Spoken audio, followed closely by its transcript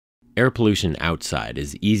Air pollution outside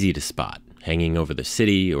is easy to spot, hanging over the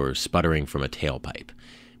city or sputtering from a tailpipe.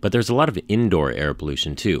 But there's a lot of indoor air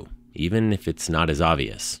pollution too, even if it's not as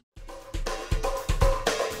obvious.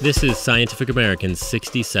 This is Scientific American's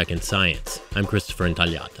 60-Second Science. I'm Christopher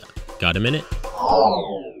Intagliata. Got a minute?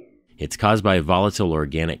 It's caused by volatile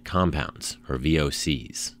organic compounds, or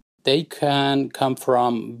VOCs. They can come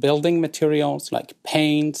from building materials like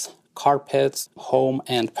paints, carpets, home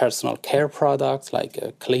and personal care products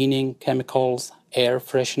like cleaning chemicals, air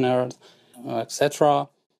fresheners, etc.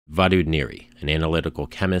 Vadud Neri, an analytical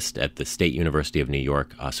chemist at the State University of New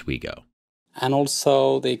York, Oswego. And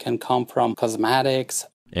also they can come from cosmetics.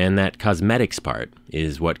 And that cosmetics part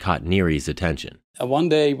is what caught Neri's attention. One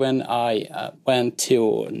day when I went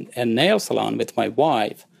to a nail salon with my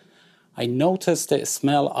wife, I noticed the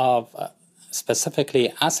smell of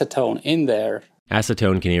specifically acetone in there.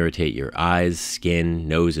 Acetone can irritate your eyes, skin,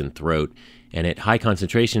 nose, and throat, and at high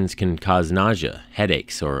concentrations can cause nausea,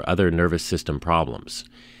 headaches, or other nervous system problems.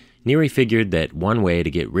 Neri figured that one way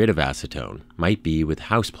to get rid of acetone might be with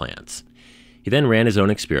houseplants. He then ran his own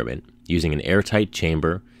experiment using an airtight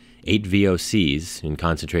chamber, 8 VOCs in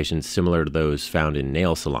concentrations similar to those found in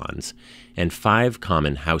nail salons, and 5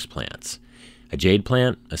 common houseplants: a jade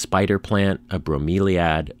plant, a spider plant, a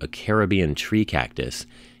bromeliad, a Caribbean tree cactus,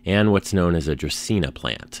 and what's known as a dracaena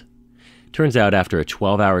plant. Turns out after a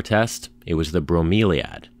 12-hour test, it was the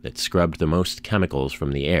bromeliad that scrubbed the most chemicals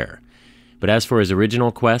from the air. But as for his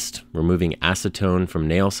original quest, removing acetone from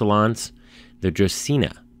nail salons, the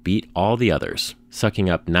dracaena beat all the others, sucking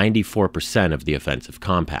up 94% of the offensive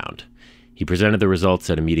compound. He presented the results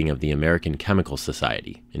at a meeting of the American Chemical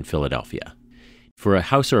Society in Philadelphia. For a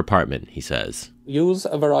house or apartment, he says, use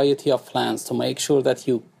a variety of plants to make sure that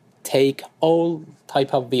you take all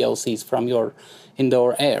type of VOCs from your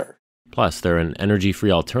indoor air. Plus, they're an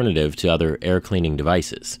energy-free alternative to other air cleaning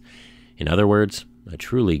devices. In other words, a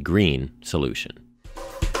truly green solution.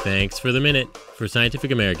 Thanks for the minute. For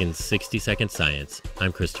Scientific American's 60-Second Science,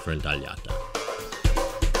 I'm Christopher Intagliata.